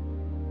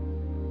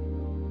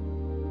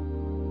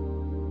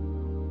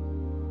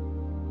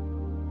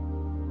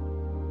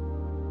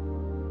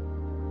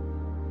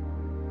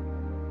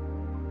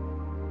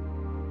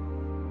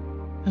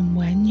 And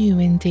when you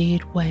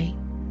indeed wake,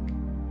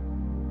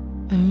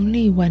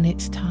 only when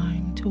it's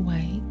time to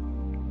wake,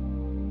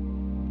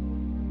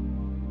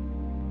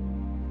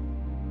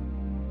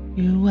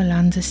 you will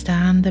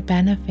understand the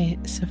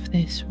benefits of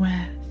this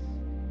rest,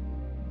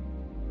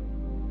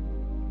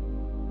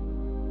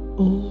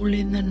 all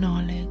in the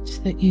knowledge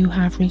that you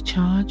have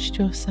recharged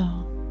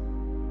yourself.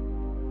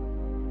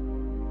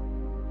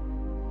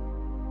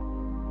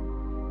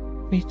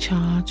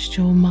 Recharged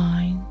your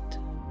mind,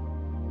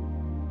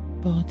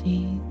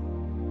 body,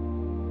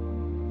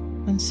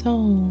 and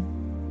soul,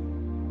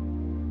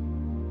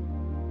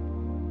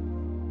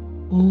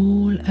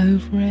 all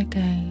over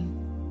again.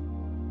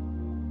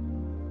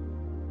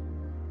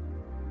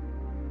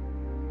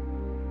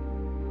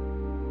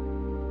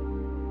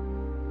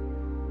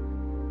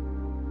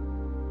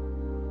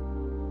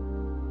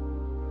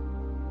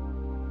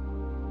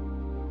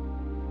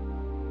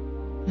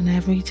 And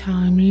every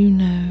time you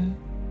know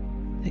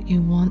that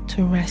you want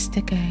to rest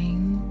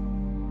again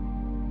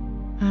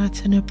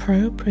at an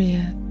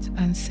appropriate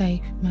and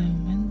safe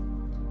moment,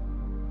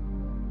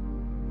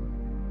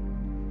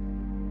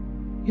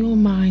 your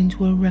mind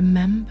will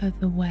remember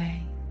the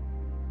way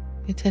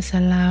it has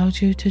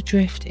allowed you to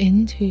drift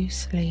into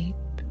sleep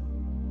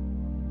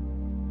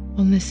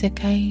on this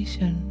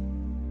occasion.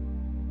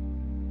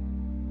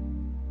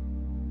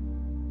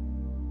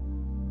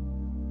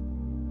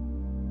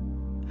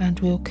 And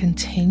will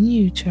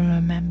continue to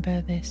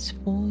remember this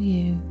for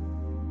you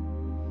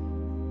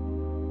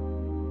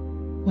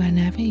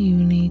whenever you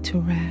need to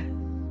rest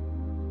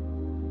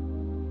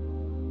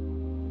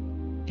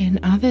in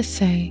other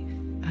safe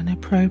and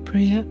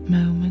appropriate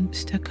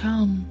moments to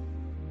come.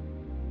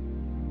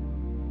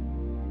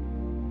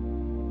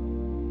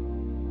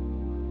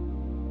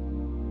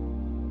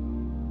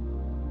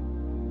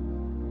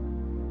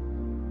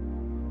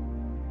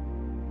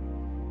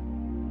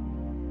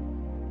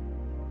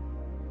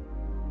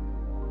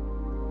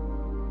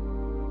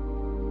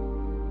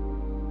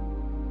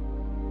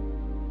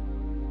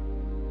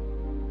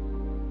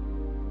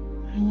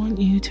 I want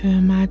you to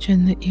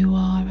imagine that you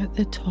are at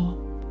the top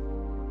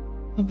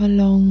of a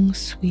long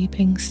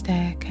sweeping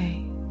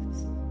staircase.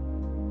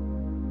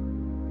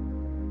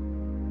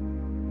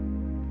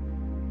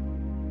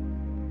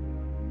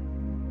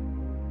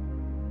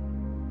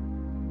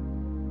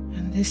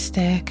 And this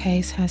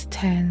staircase has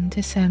 10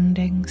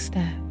 descending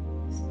steps.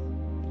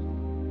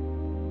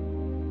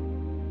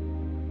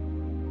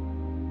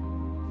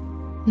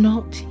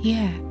 Not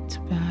yet,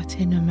 but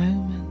in a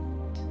moment.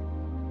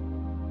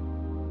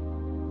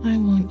 I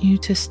want you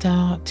to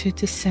start to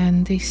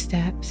descend these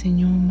steps in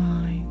your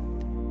mind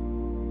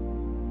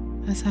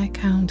as I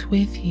count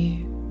with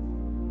you.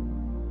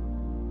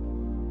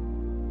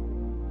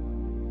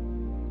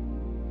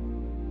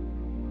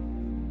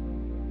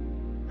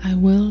 I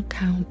will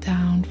count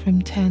down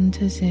from 10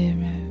 to 0,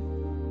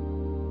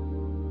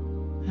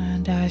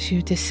 and as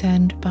you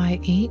descend by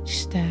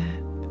each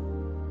step,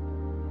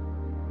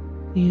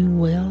 you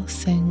will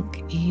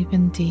sink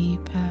even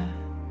deeper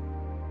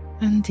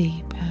and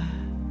deeper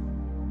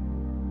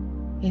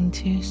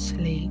into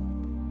sleep,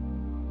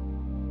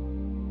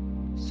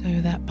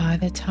 so that by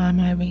the time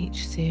I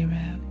reach 0,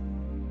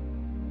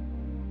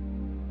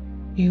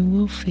 you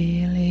will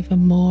feel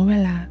even more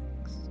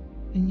relaxed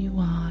than you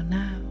are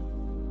now.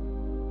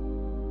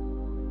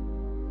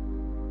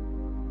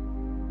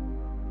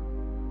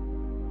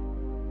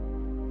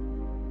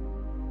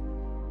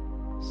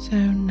 So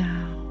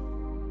now,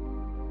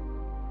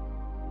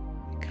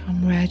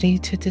 become ready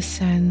to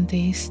descend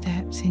these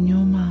steps in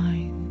your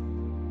mind.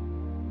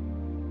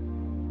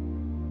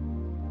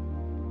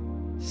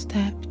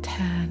 Step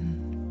 10.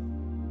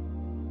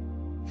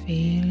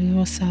 Feel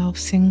yourself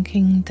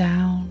sinking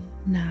down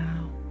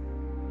now.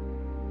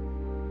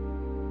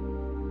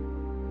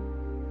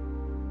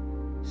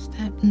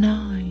 Step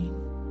 9.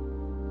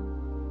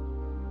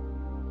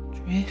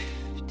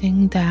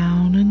 Drifting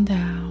down and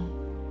down.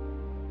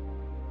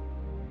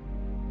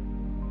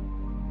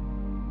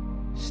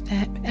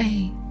 Step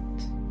 8.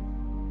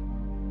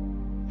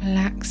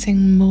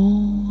 Relaxing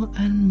more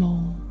and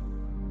more.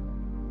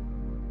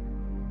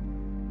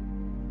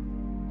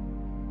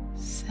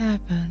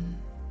 7.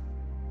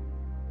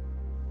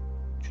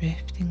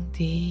 Drifting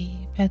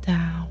deeper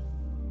down.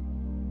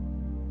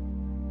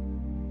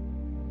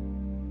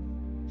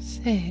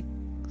 6.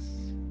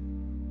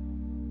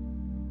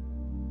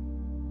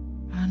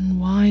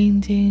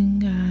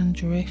 Unwinding and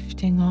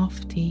drifting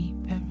off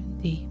deeper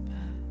and deeper.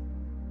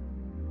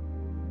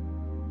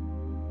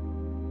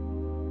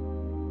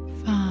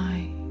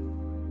 5.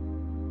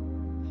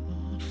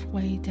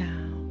 Halfway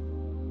down.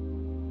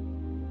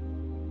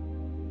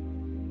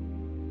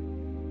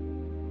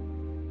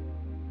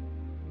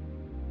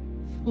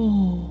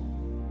 4.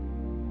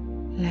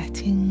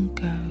 Letting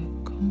go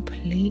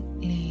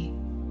completely.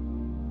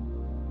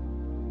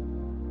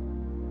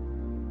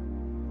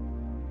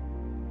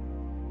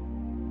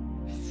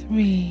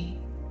 3.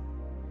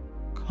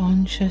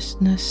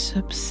 Consciousness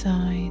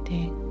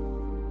subsiding.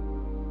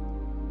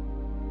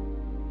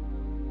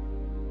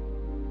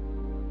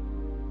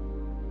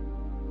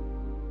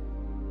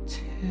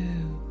 2.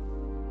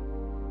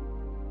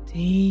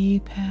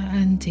 Deeper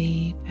and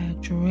deeper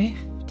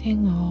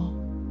drifting off.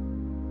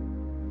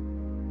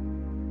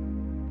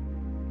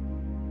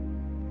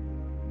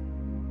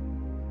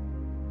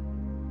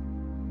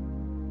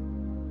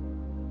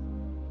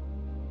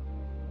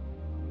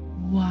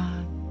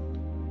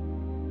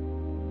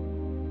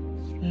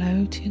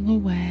 floating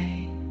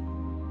away.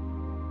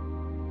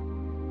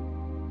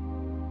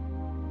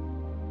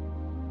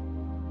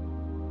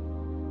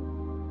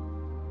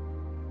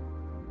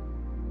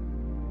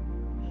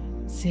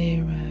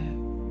 0,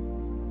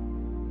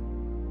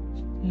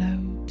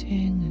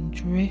 floating and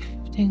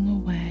drifting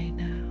away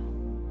now.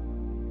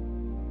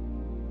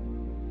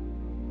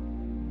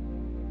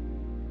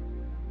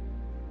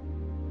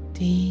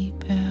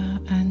 Deeper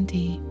and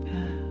deeper.